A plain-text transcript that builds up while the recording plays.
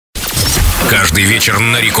Каждый вечер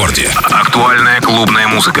на рекорде. Актуальная клубная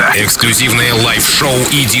музыка, эксклюзивные лайв-шоу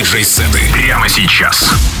и диджей-сеты. Прямо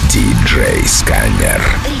сейчас. DJ SKANNER.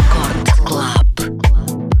 Рекорд Клаб.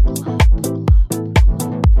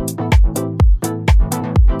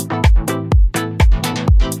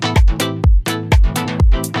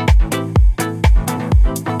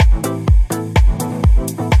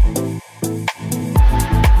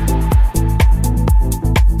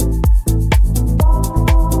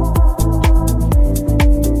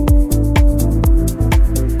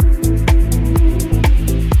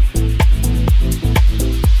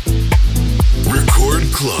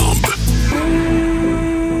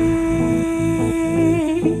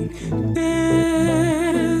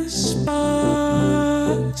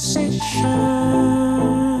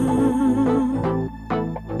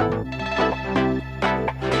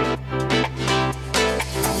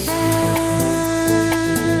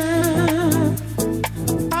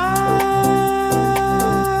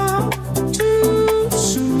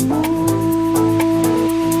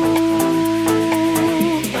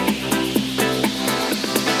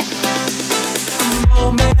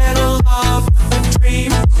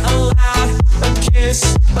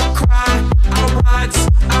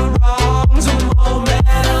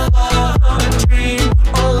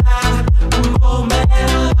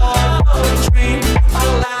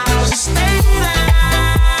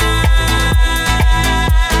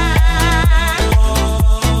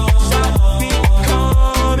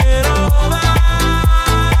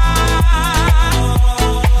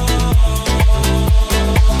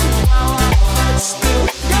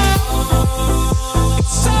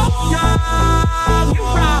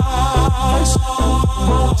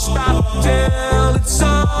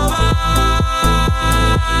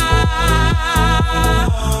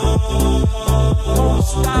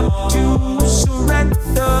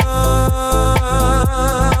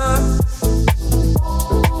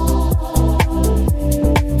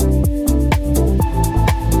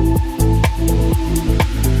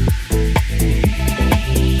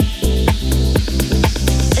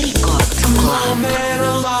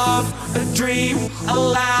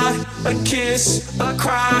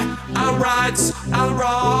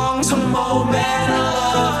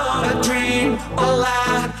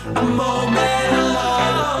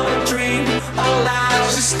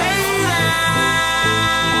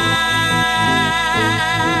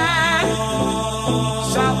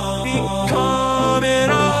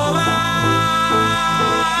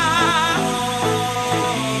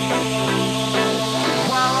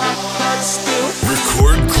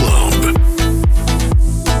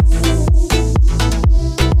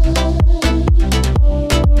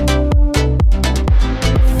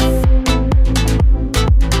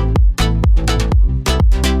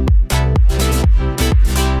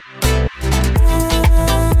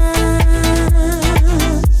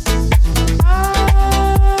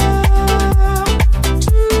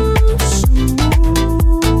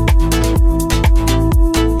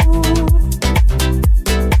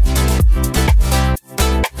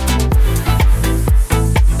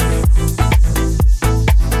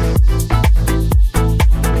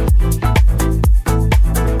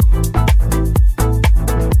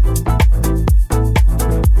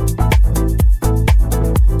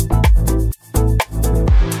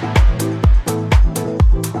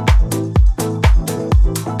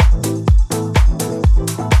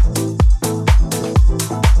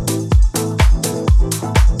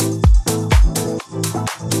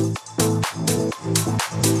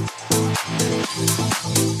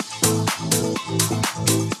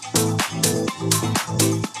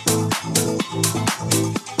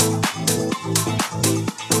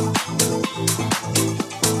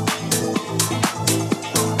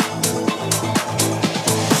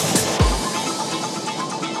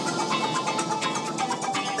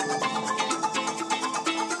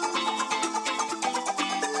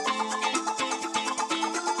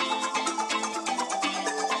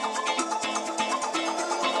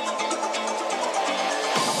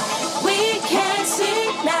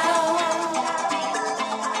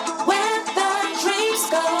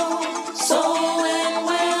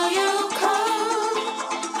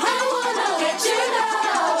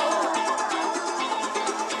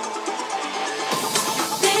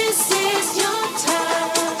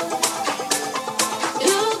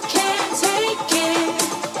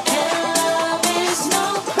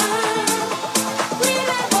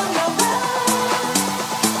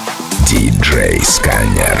 DJ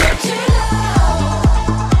SKANNER.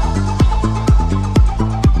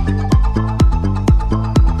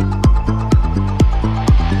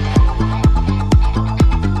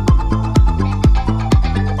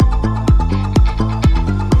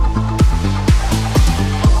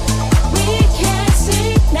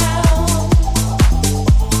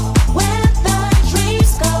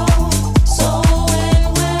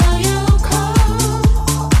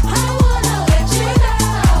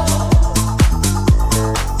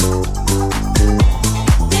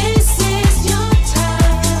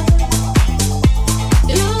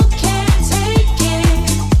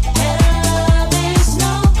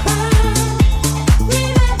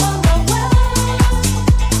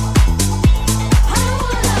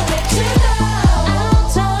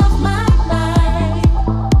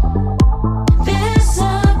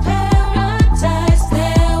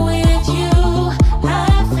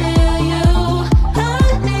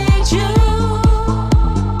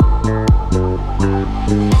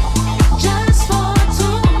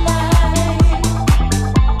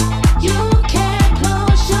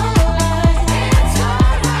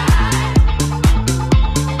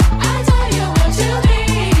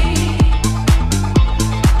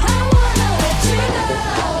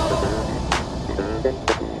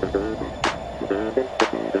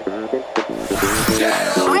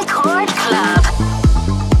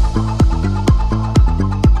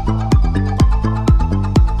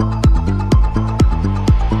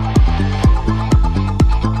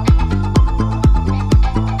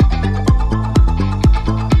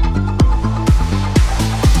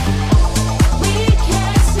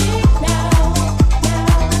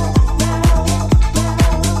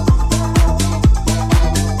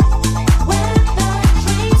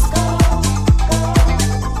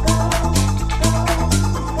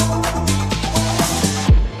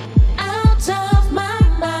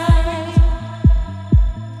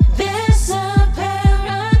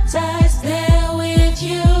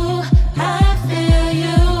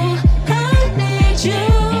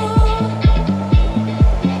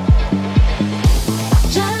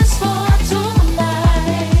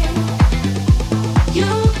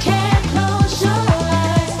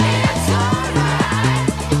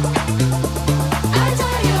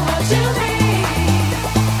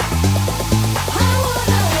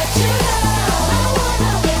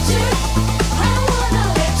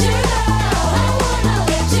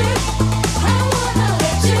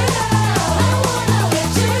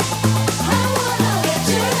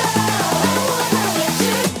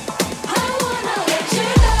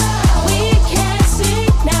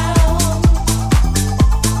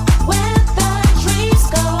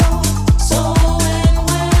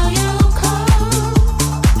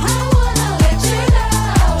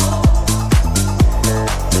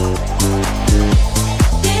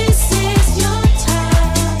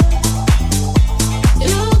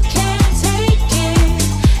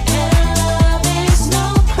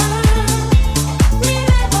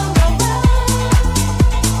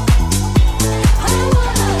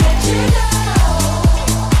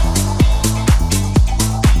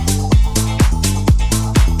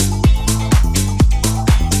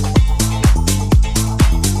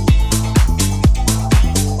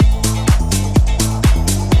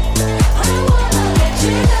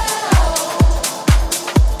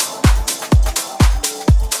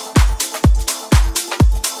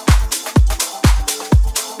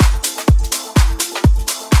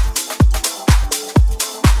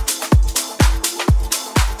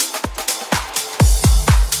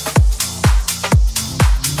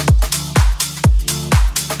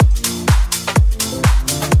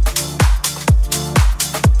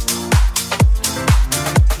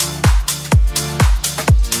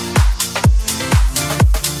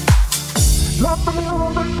 Record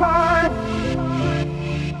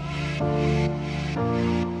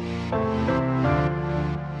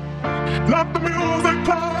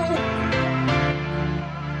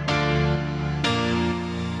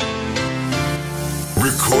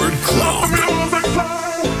Club.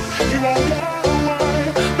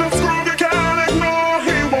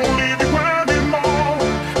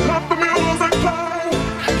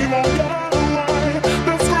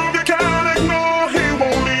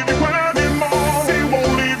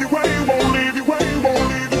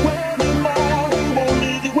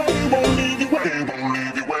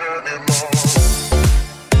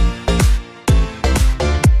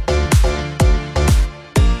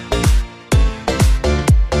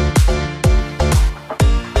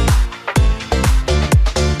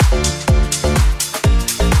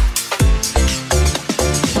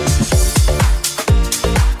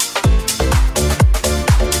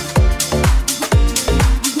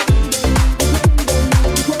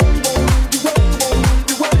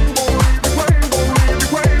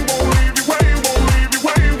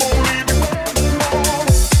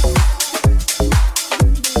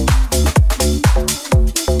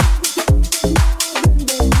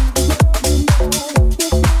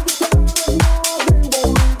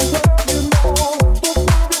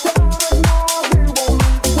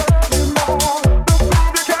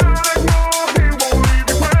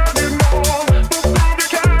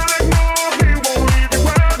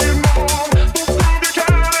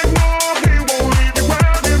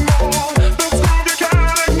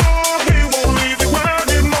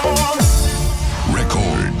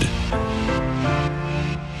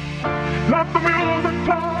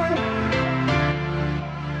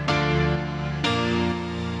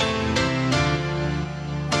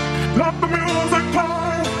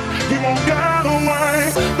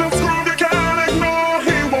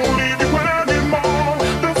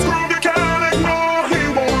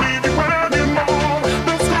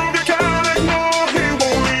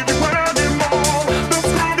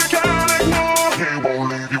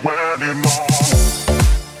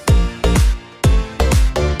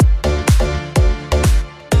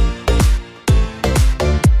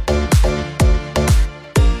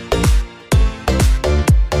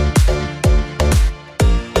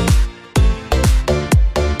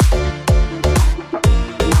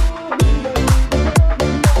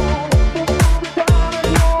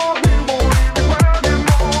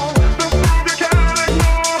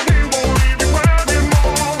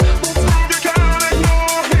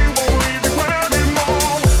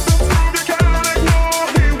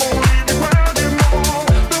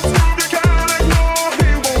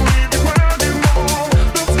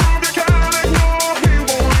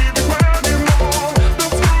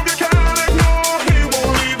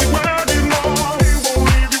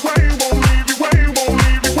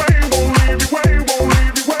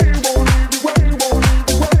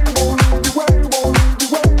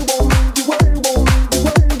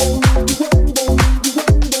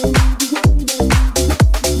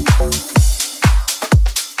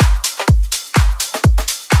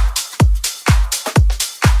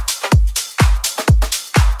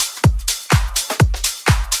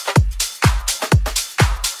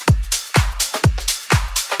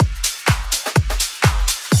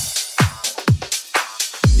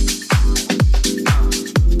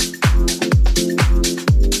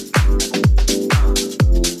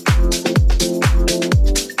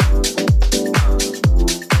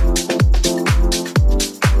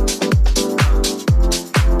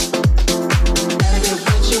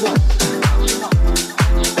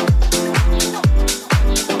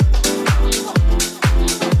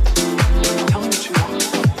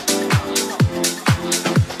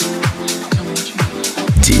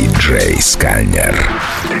 DJ SKANNER.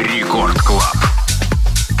 RECORD Club.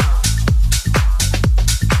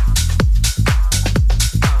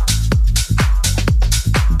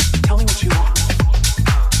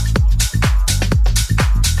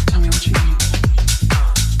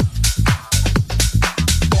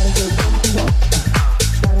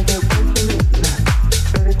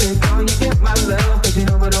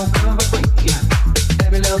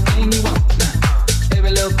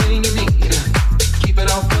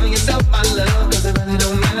 Yourself, my love, 'cause it really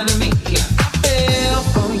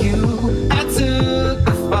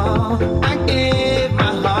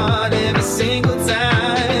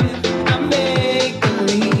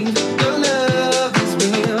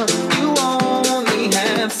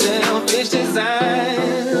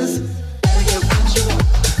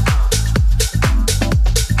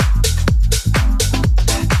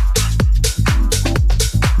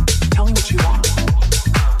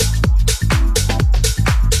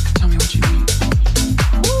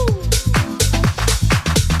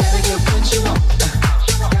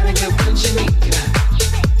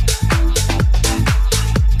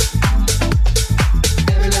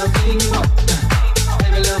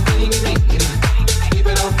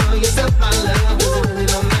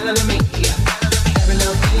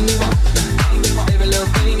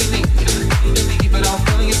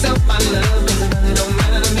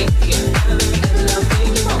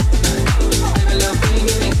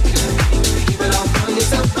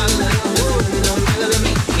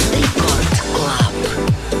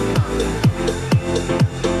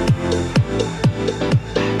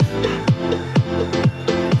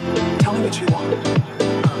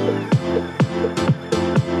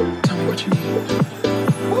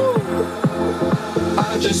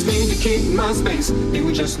keep my space.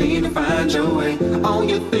 You just need to find your way. All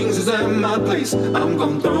your things is at my place. I'm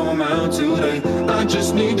gonna throw them out today. I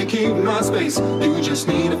just need to keep my space. You just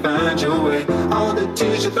need to find your way. All the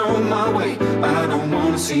tears you throw my way, I don't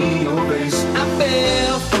wanna see your face. I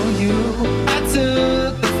fell for you, I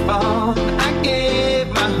took the fall. I gave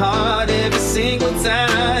my heart every single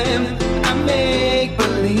time. I make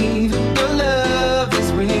believe your love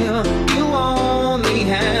is real. You only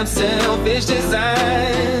have selfish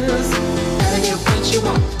desires. Gotta get what you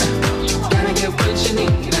want, gotta get what you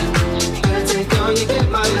need. Gotta take all you get,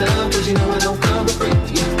 my love, cause you know I don't come for free.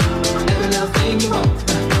 Every little thing you want,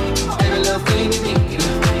 every little thing you need.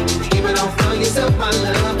 Keep it all for yourself, my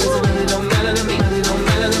love, cause it really don't matter to me. It don't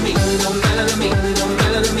matter to me, it don't matter to me, it don't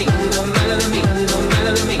matter to me, it don't matter to me, it don't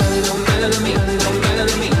matter to me, it don't matter to me, it don't matter to me, it don't matter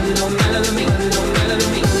to me, it don't matter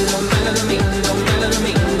to me, it don't matter to me, it don't matter to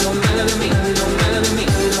me, it don't matter to me, it don't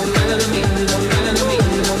matter to me, it don't matter to me, it don't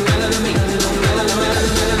matter to me, it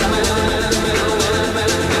don't matter to me, it don't matter to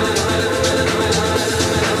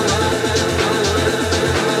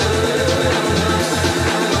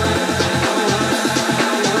me.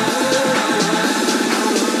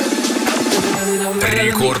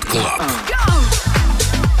 Рекорд Клаб.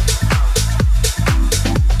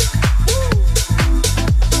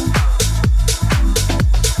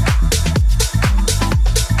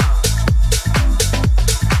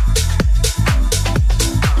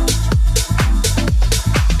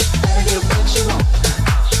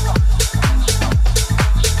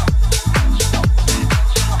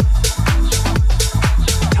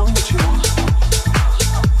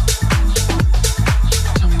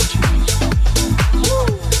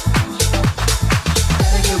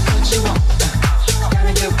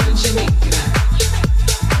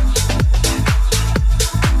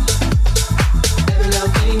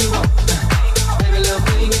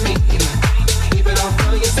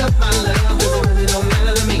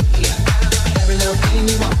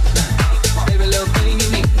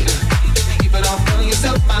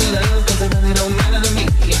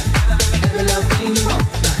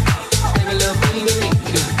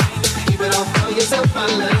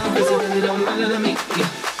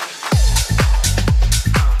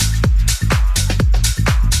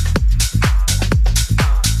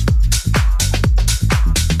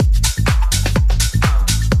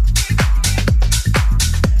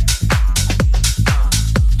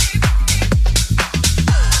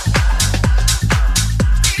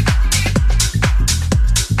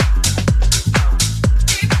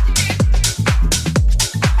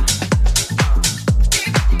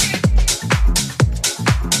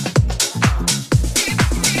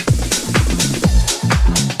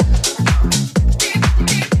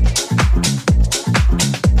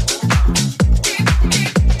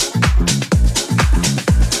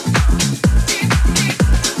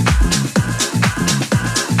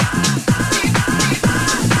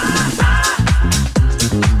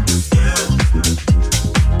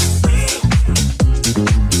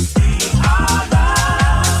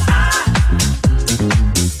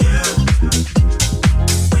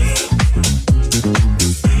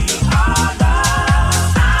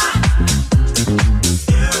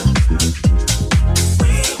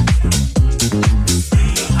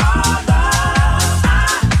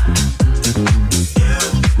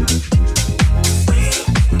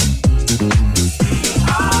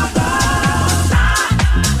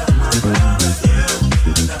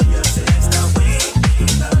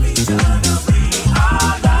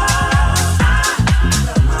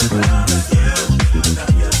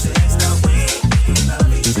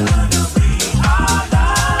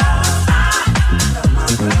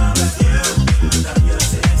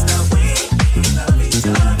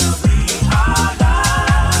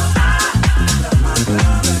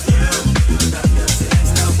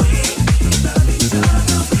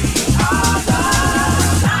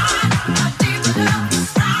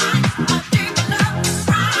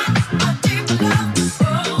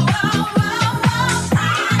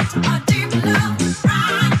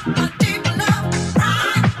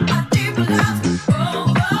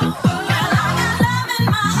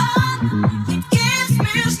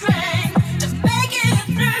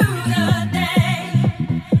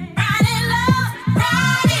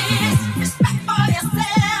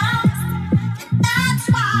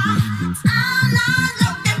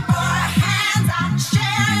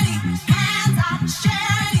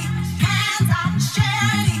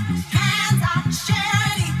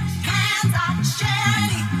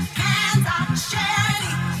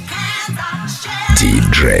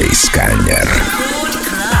 DJ SKANNER.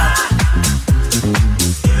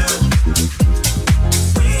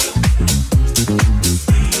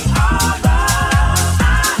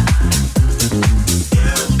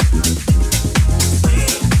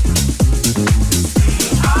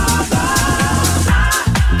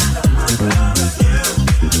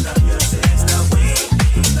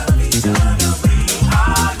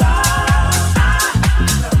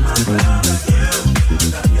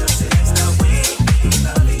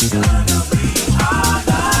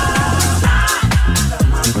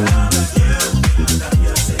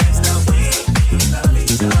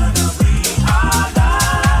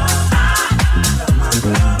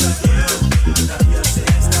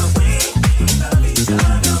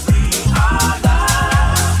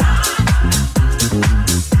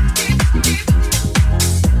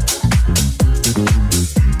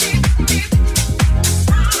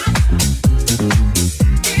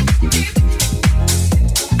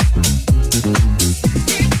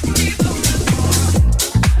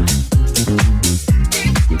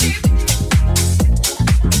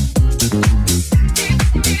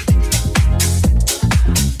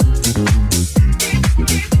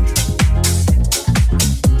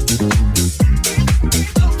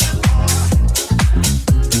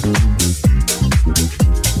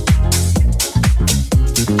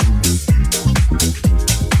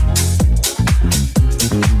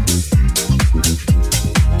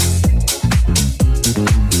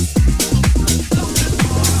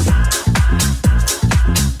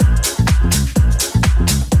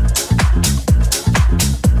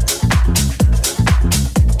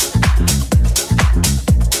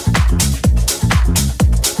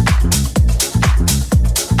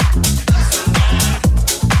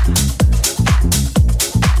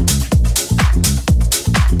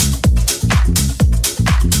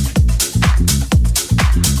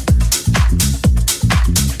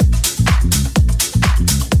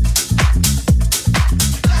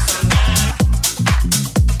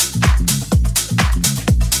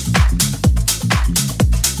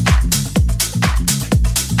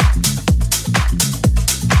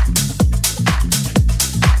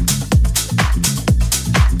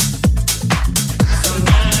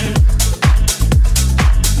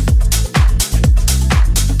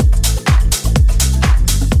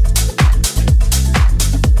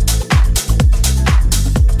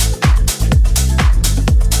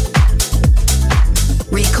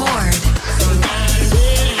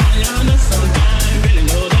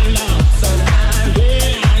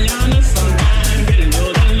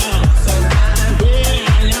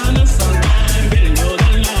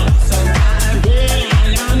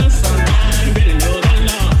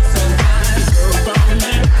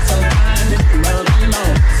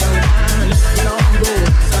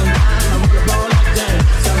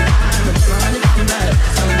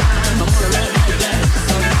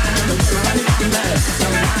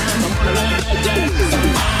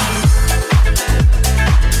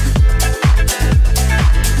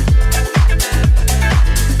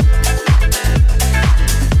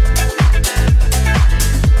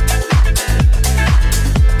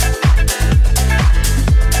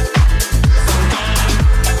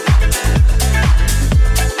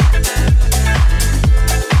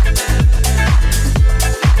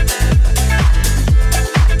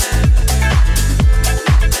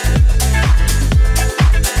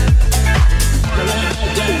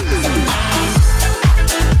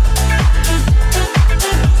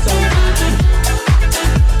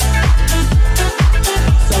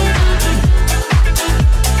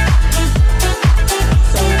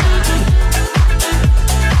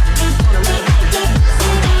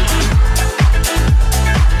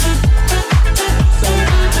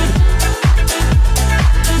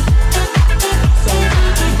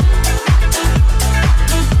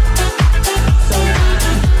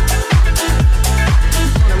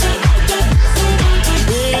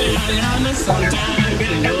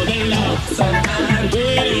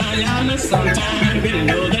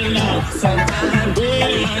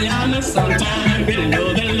 sometime better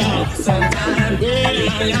know the law. Sometime way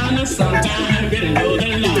down yonder, sometime better know the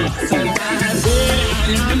law. Sometime way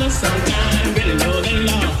down yonder, sometime better know the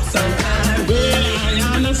law. Sometime way down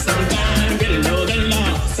yonder, sometime better know the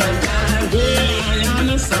law. Sometime way down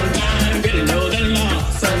yonder, sometime better know the law.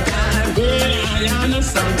 Sometime way down yonder,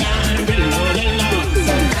 sometime better know the law.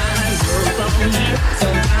 Sometimes go from there,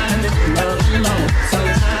 sometimes it's another law.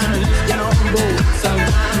 Sometimes it's get off the boat.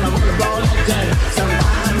 Sometimes I wanna ball like that.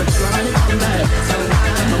 Sometimes it's trying to come back.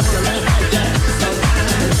 Sometimes I wanna let like that.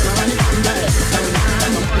 Sometimes it's trying to come back.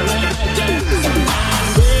 Sometimes I wanna let like that.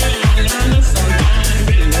 Sometimes way down yonder, sometimes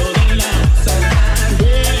better know the law. Sometimes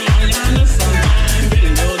way down yonder, sometimes better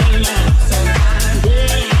know the law. Sometimes way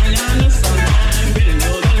down yonder, sometimes better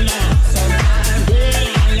know the law. Sometimes way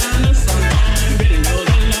down yonder, sometimes better know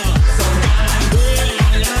the law. Sometimes way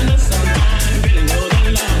down yonder, sometimes better know the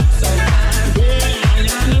law. Sometimes way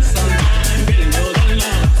down yonder, sometimes better know the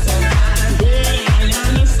law. Sometimes way down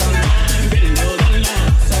yonder, sometimes better know the law.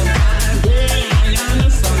 Sometimes way down yonder,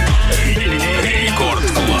 sometimes better know the law. Рекорд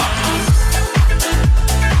Клаб.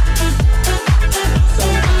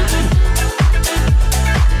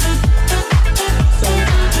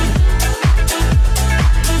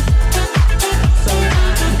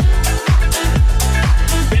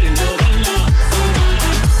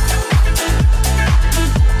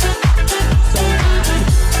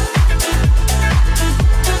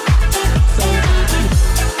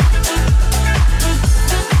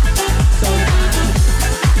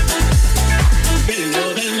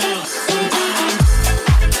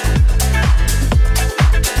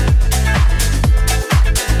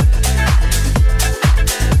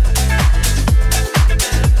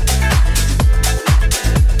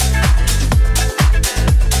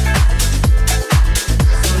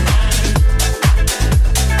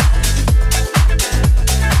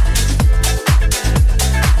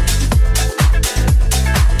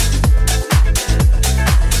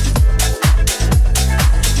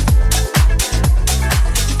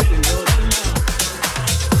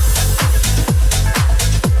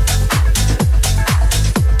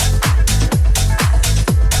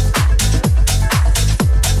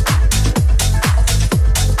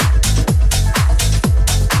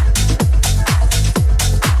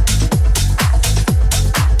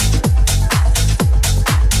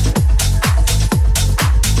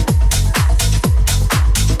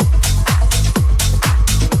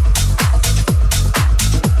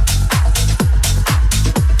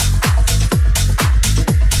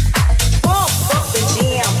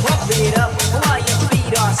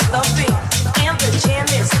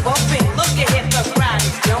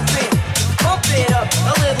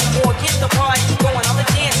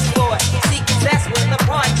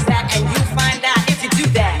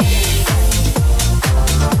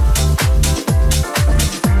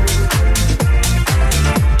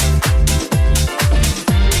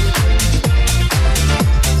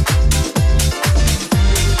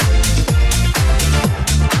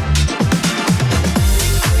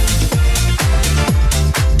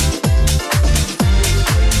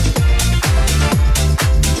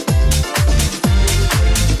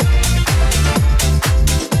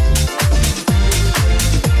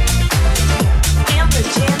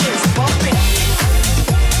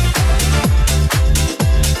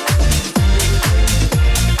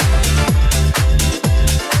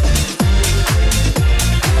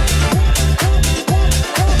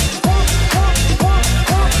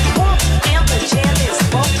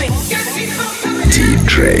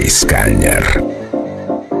 DJ SKANNER.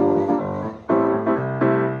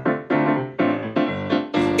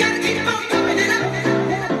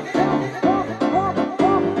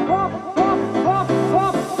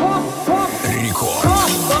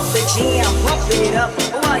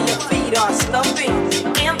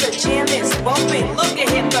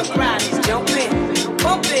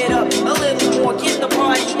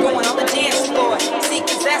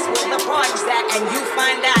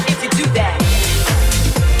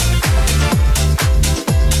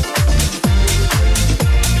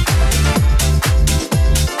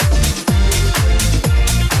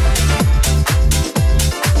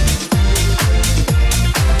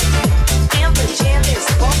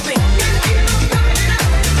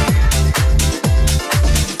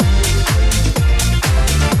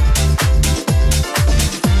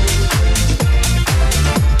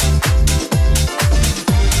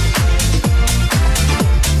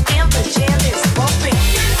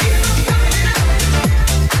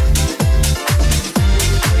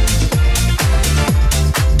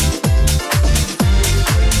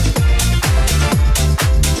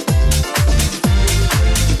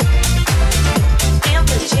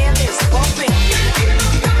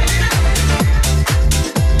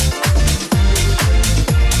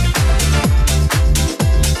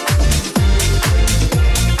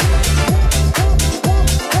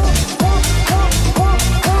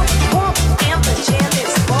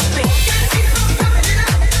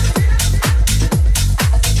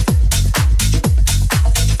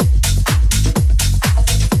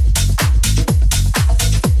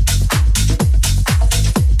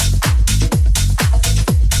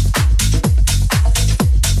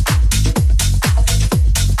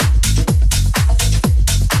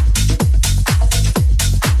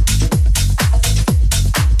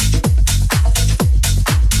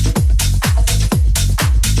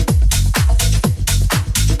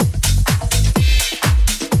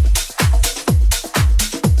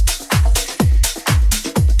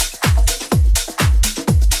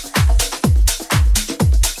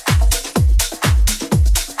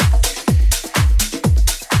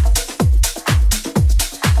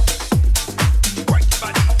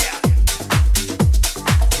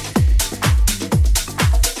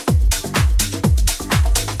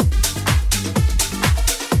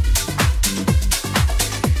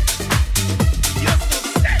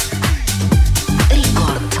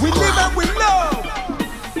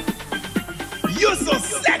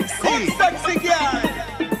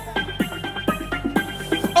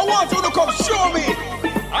 come show me.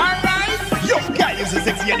 Alright. Yo, girl, you so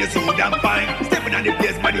sexy and you so damn fine. Stepping on the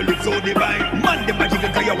place, man, you look so divine. Man, the magic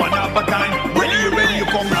cause you one of a kind. Ready, you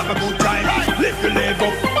come have a good time. Lift your leg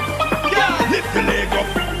up. Yeah. Lift your leg up.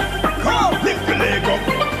 Come. Lift your leg up.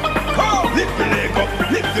 Come. Lift your leg up.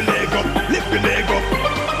 Lift your leg up. Lift your leg up.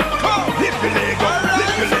 Come. Lift your leg up.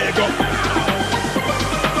 Lift your leg up.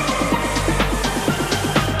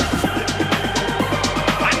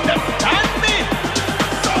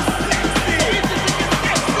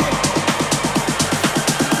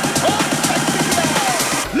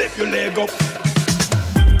 Leg up.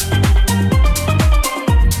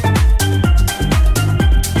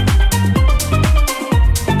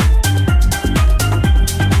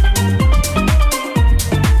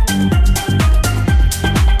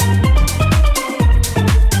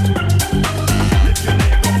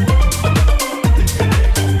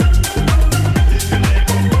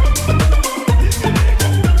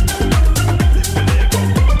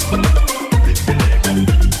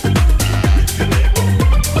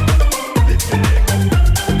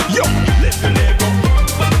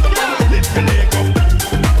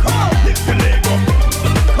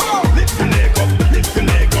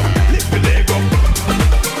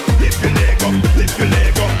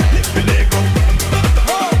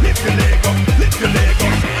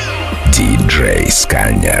 DJ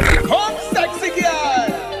SKANNER. Come sexy girl.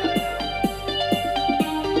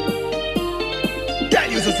 Girl,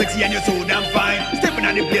 you so sexy and you so damn fine. Stepping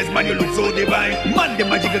on the place, man, you look so divine. Man, the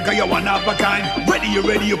magic cause you one of a kind. Ready,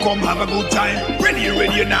 you come have a good time. Ready,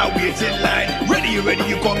 you now wait in line. Ready, you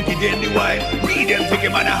come get in the wine. We them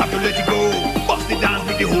take man, I have to let you go. Bust the dance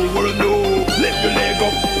with the whole world know. Lift your leg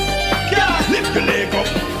up. Yeah. Lift your leg up.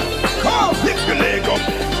 Come, lift your leg up.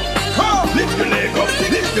 Come, lift your leg up.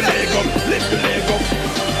 Lift your leg up. Lift your leg up.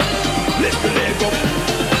 Lift your leg up.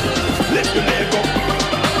 Lift your leg up.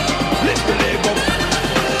 Lift your leg up.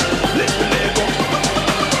 Lift your leg up.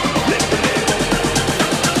 Lift your leg up.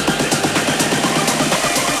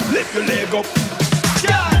 Lift your leg up.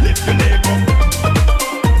 Yeah. Lift your leg up.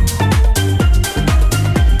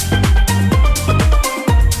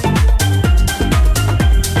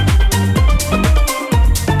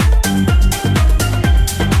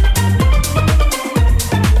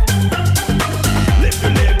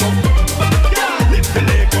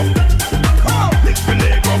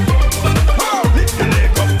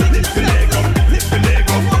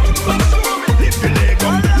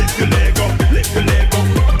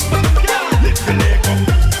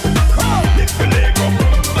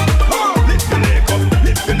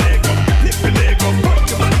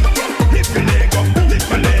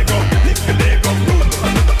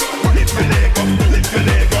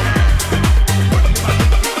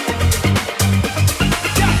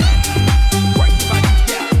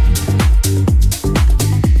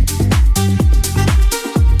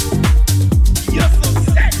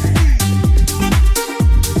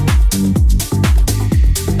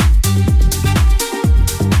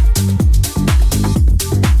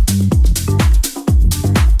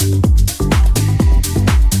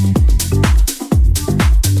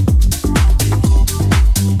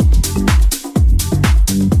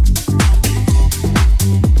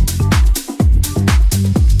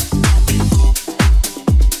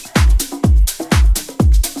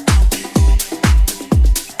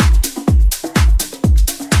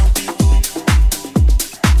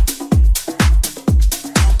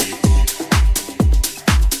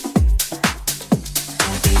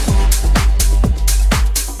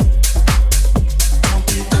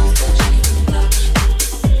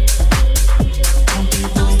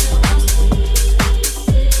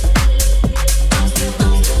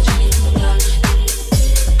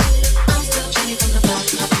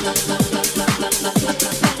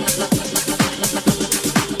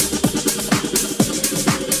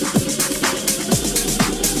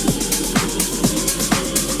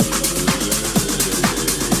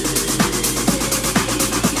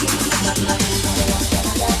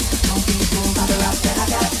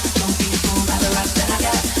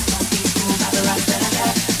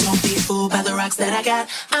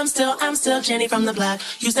 I'm still Jenny from the block.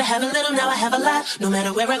 Used to have a little, now I have a lot. No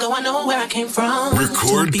matter where I go, I know where I came from.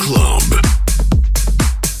 Record Club.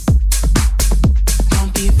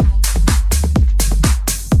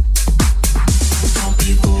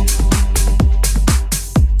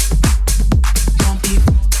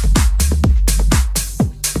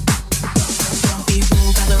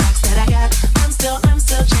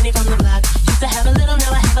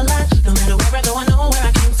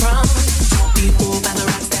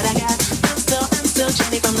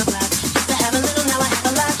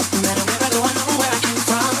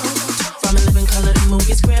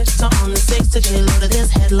 On the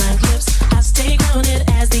headline clips. I stay grounded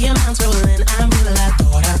as the amounts rolling. I'm real, I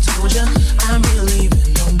thought I told ya. I'm real, even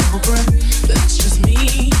no more bruh. That's just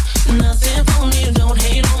me. Nothing for me, don't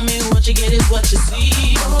hate on me. What you get is what you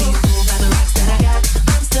see. Don't be fooled by the rocks that I got.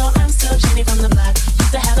 I'm still Jenny from the block.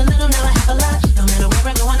 Used to have a little, now I have a lot. No matter where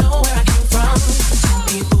I go, I know where I came from. Don't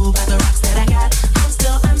be fooled by the rocks that I got.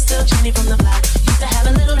 I'm still Jenny from the block. Used to have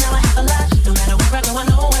a little, now I have a lot. No matter where I go, I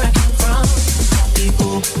know where I came from. Don't be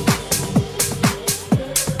fooled.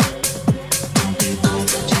 Don't be fooled.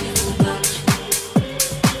 Jenny from the block.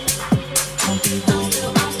 Don't be fooled.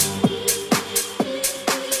 Don't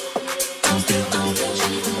be fooled.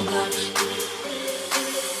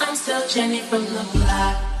 Jenny from the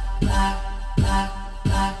block.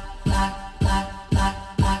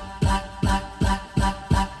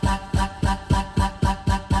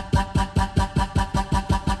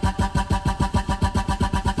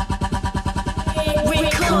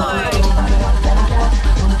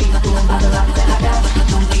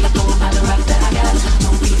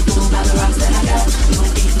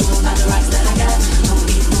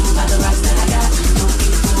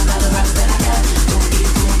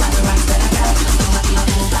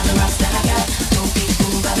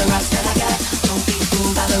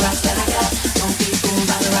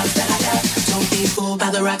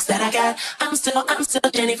 I'm still Jenny from the block. I'm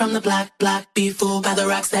still Jenny from the block. Be fooled by the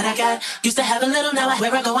rocks that I got. Used to have a little, now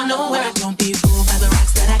where I go, I know where I don't be fooled by the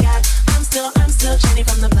rocks that I got. I'm still Jenny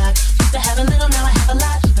from the block. Used to have a little, now I have a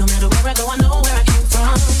lot. No matter where I go, I know where I came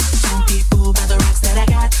from. Don't be fooled by the rocks that I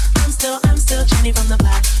got. I'm still Jenny from the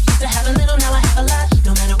block. Used to have a little, now I have a lot.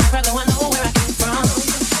 No matter where I go, I know where I came from.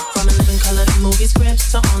 From a living color to movie scripts,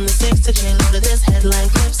 so on the 6 to J-Lo to this headline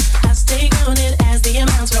clips. I stay grounded as the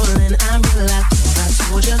amounts rolling. I'm real, I thought I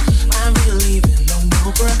told ya. I'm real, even no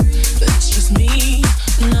more bruh. That's just me.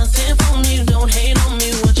 Nothing for me, don't hate on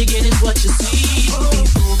me. What you get is what you see. Be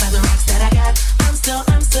fooled by the rocks that I got. I'm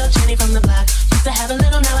still Jenny from the block. Used to have a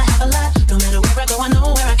little, now I have a lot. No matter where I go, I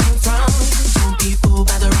know where I came from. Don't be fooled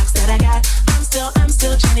by the rocks that I got. I'm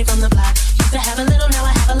still Jenny from the block. Used to have a little, now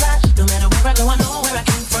I have a lot. No matter where I go, I know where I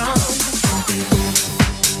came from. Don't be fooled.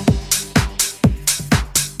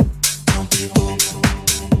 Don't be fooled.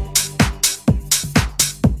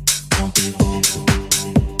 Don't be fooled. Don't be fooled.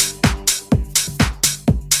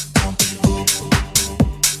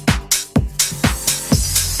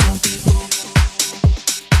 Don't be fooled.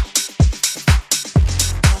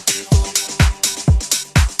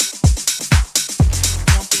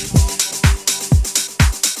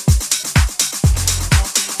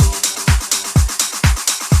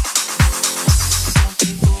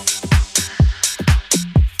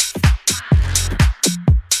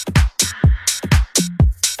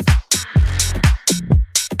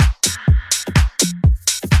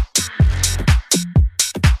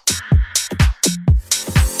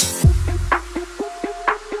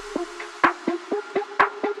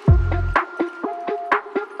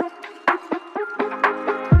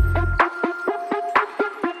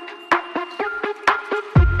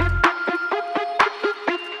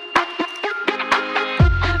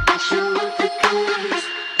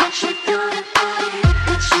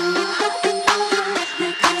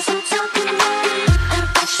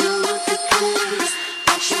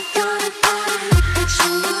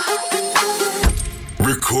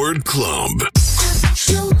 Record Club.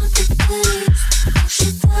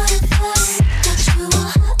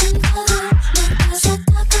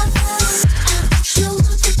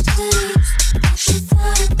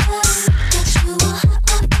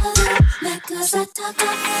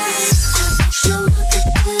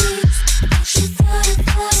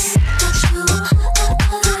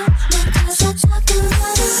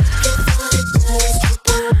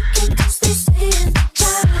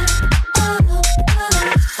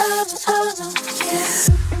 Oh,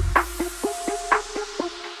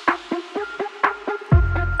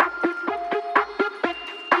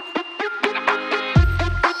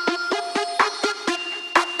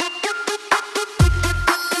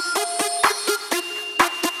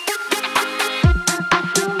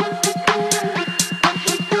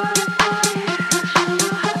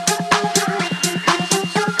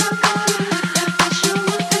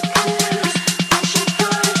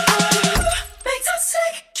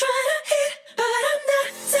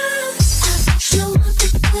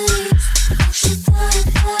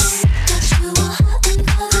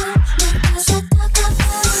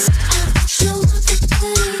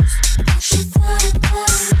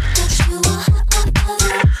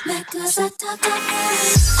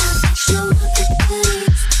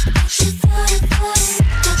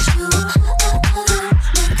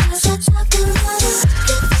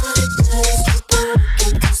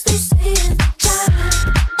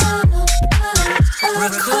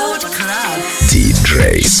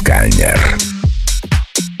 DJ SKANNER.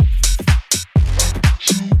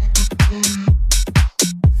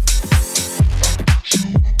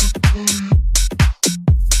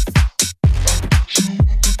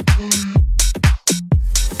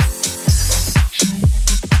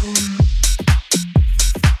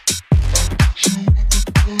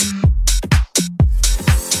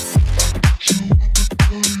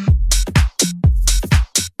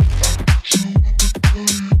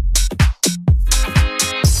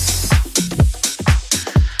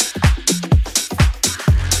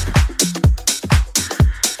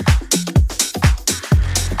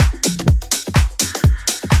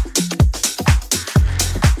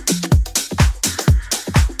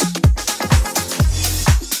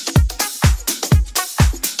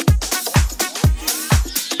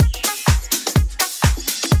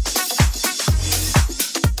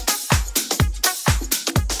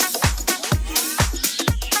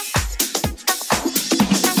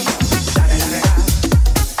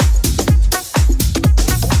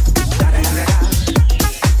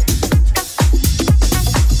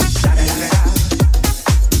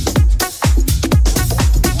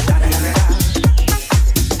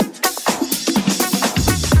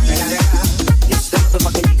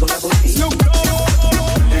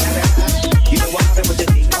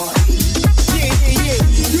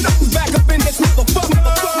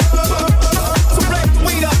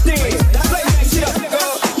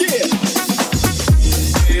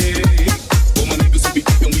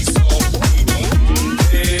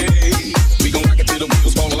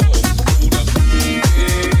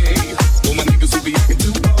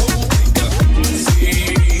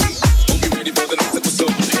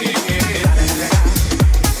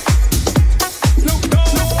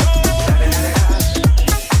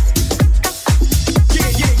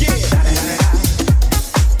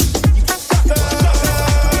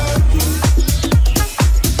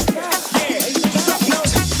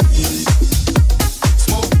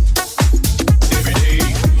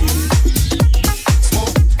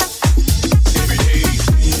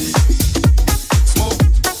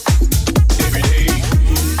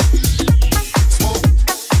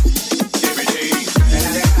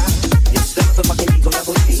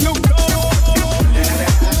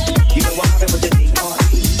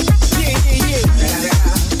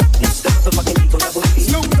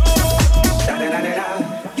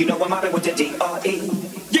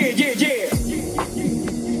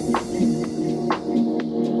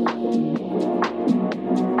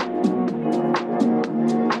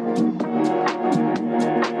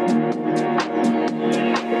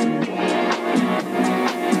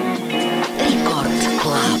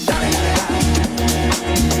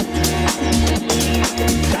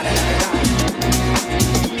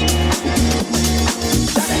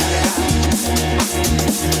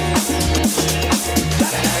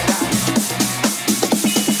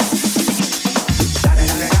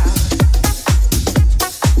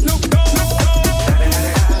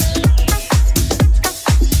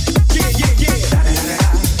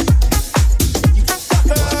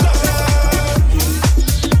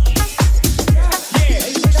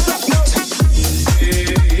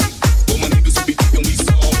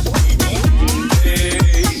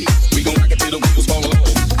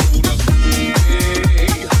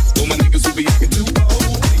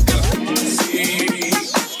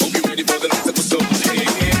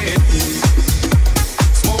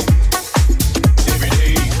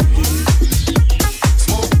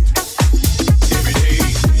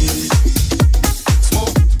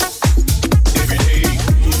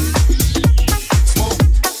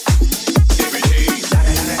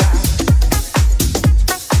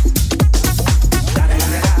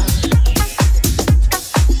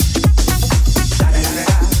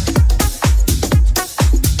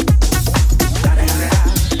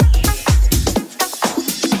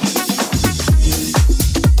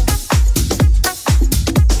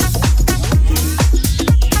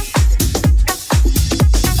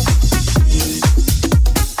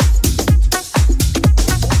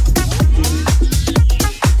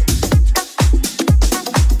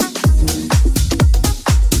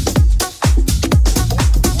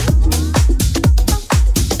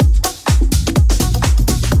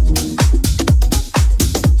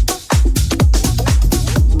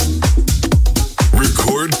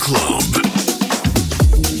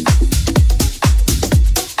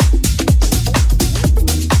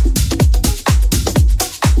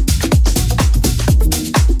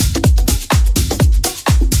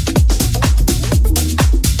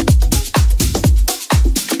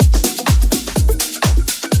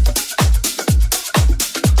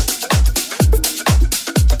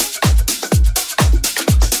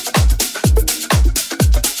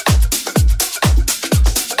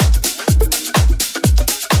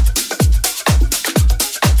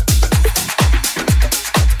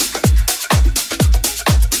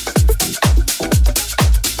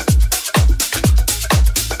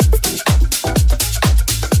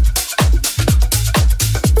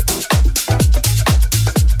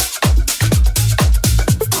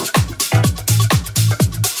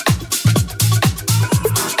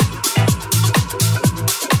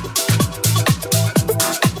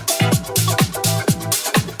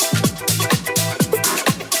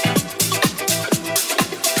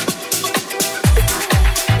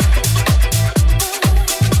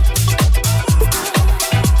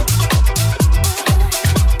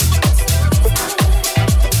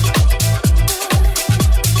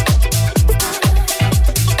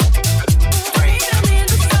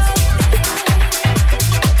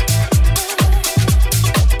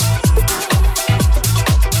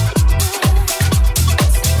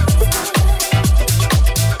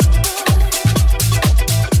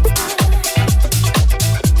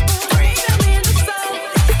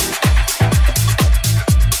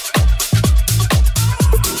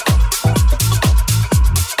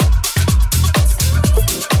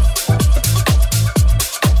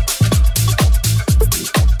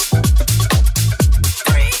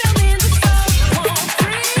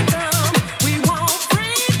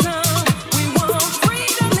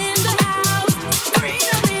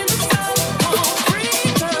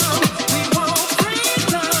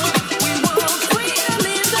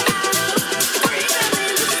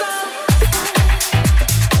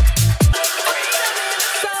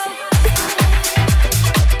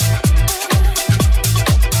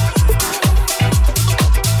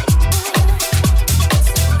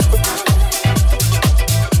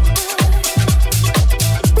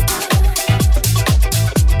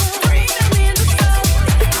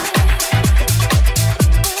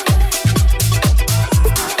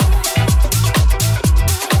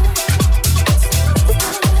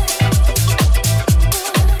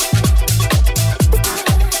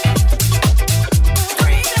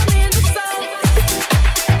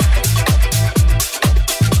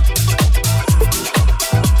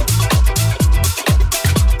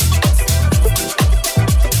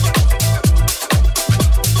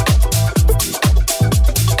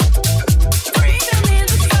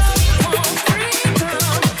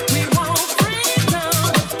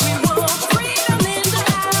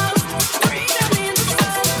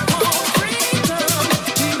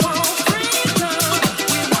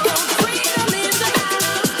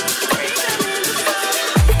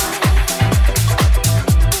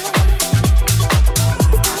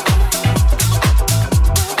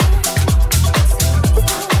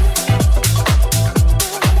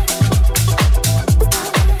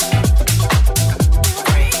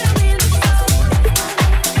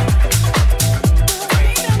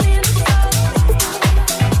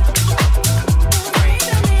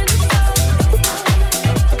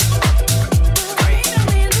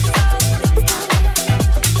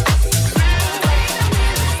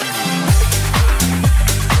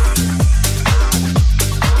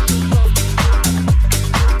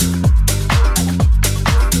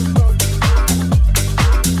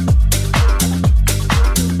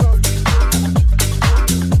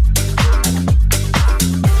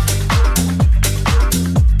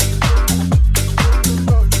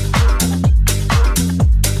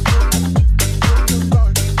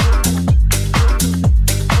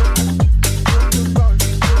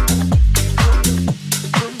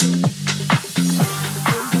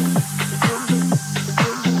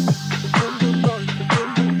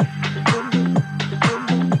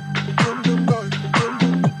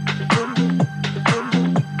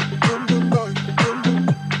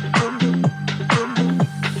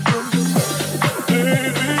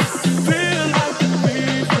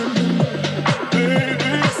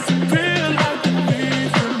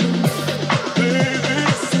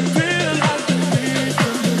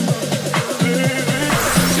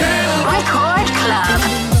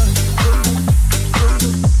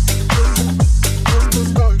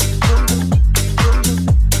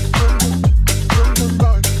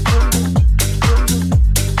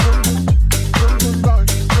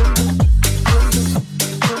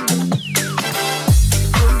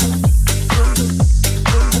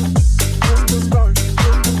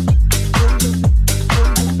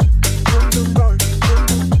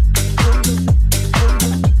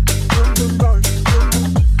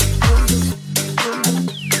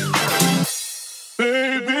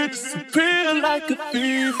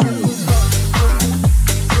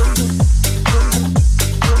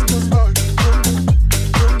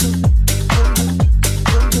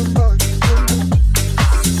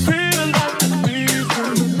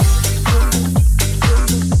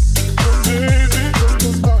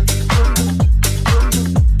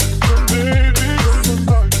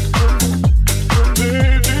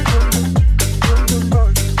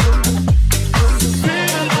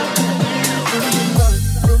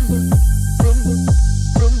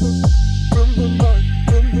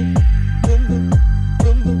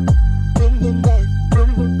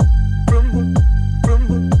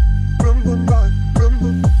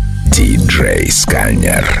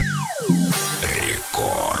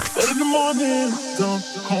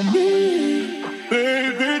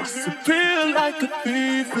 Baby, disappear like a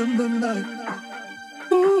thief in the night.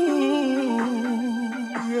 Ooh,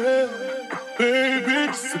 yeah. Baby,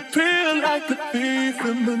 disappear like a thief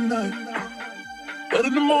in the night. But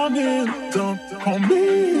in the morning, don't call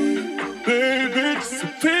me. Baby,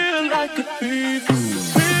 disappear like a thief.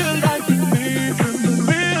 Disappear like a thief in the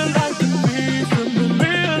real, like a thief in the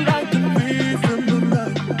real, like a thief in the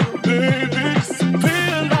night. Baby,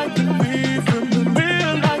 disappear like a thief in the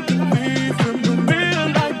real, like a thief in the real,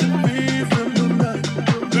 like a thief in the night.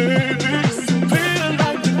 Baby, disappear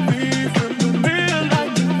like a thief in the real, like a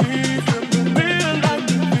thief in the real, like a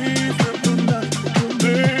thief in the night.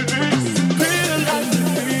 Baby, disappear like a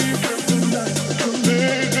thief in the night.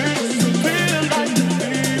 Baby, disappear like a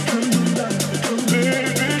thief in the night.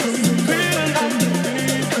 Baby, disappear like a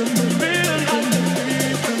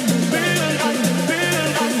thief in the real, like a thief in the real, like a thief, like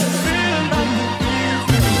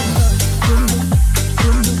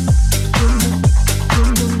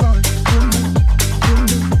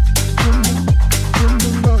a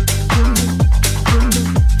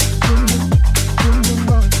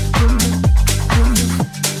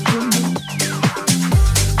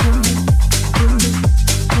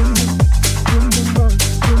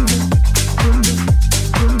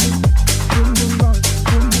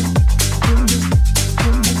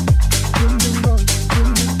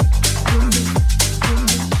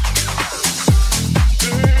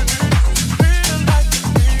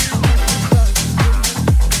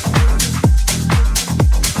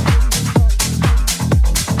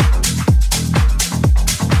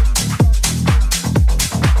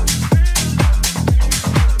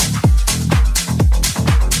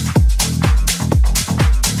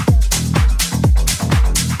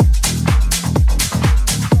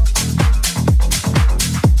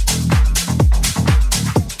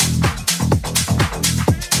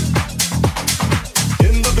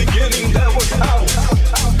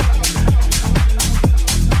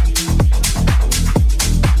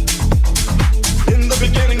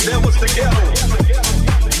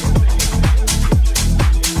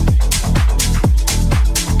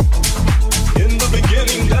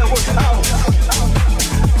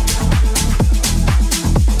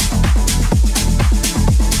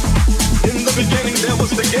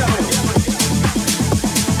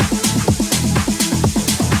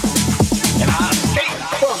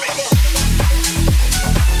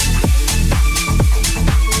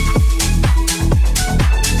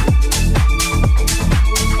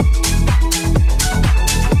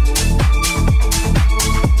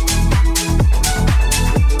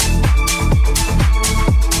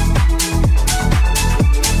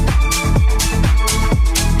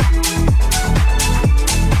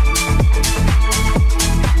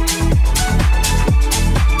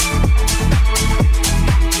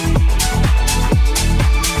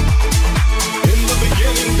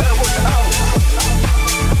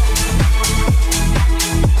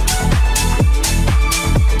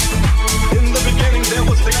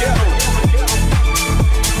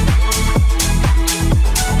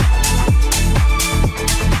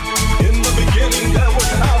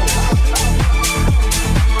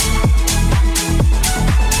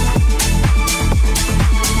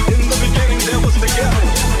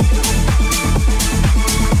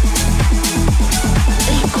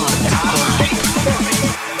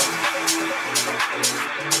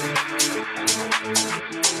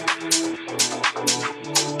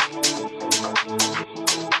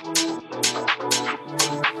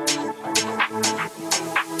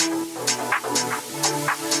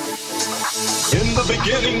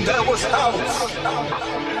beginning there was house.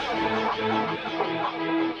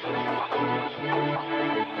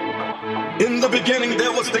 In the beginning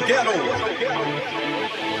there was the ghetto.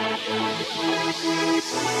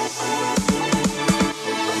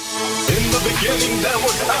 In the beginning there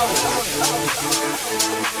was house.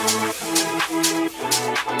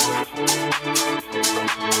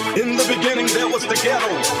 In the beginning there was the ghetto.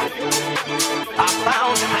 I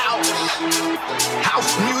found house.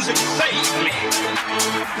 House music saved me.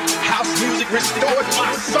 House music restored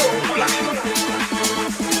my soul.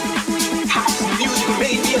 House music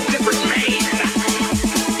made me a different man.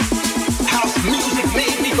 House music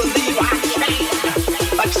made me believe I can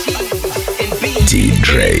achieve and be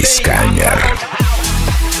DJ SKANNER.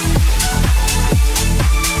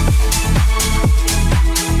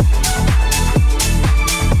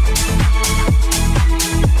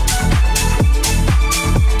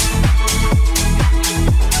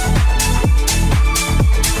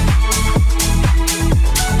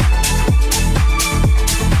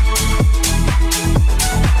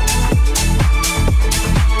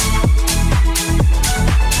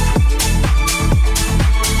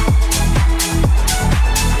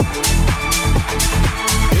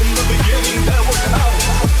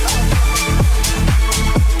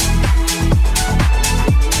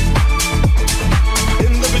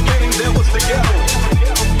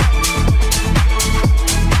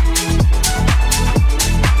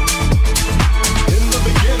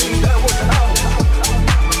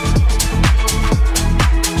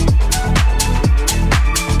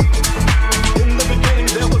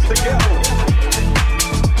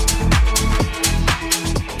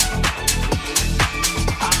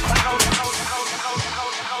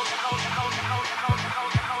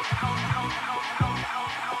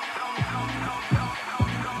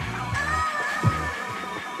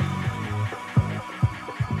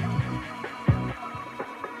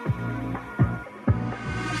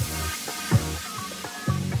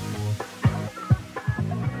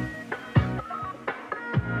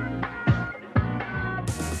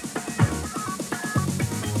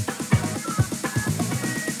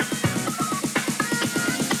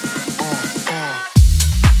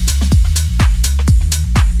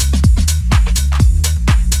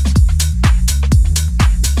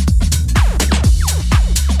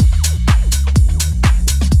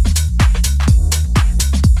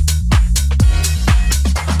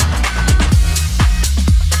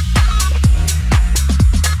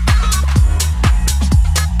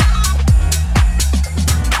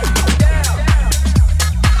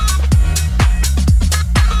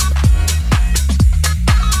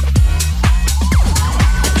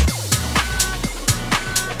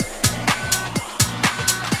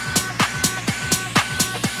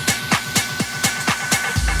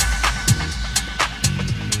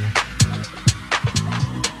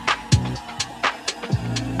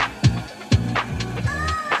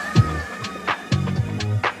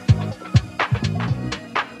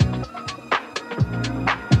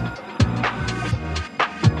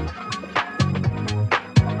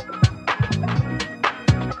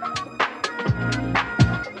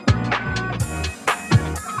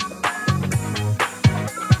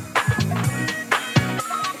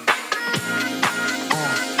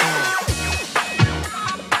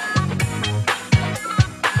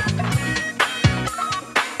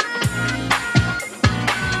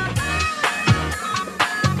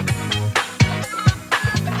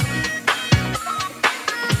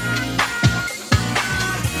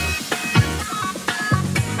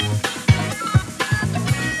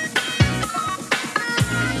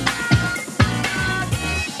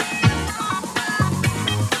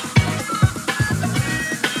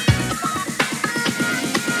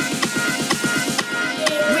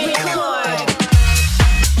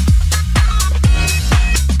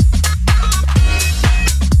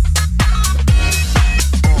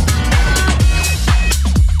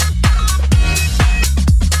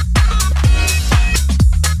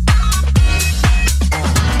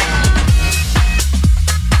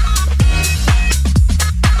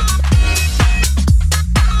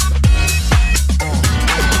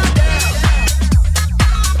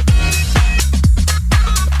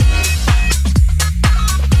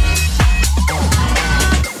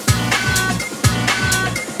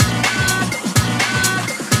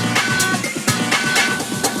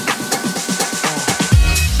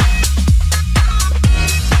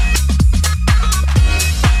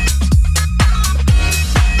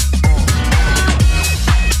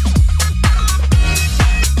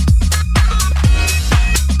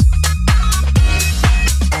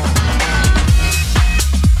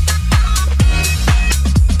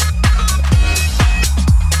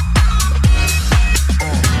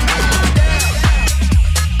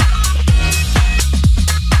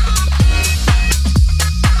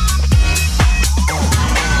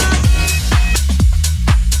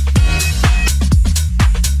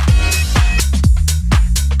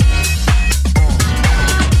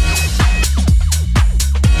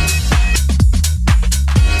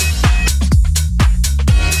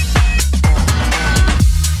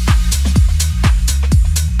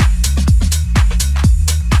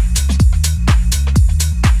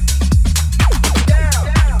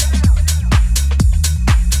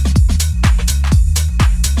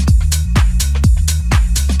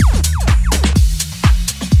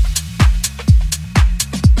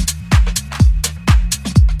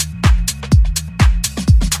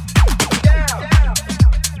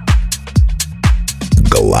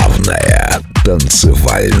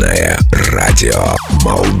 Танцевальное радио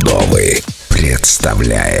Молдовы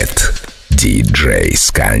представляет DJ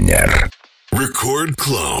SKANNER. Record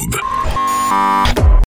Club.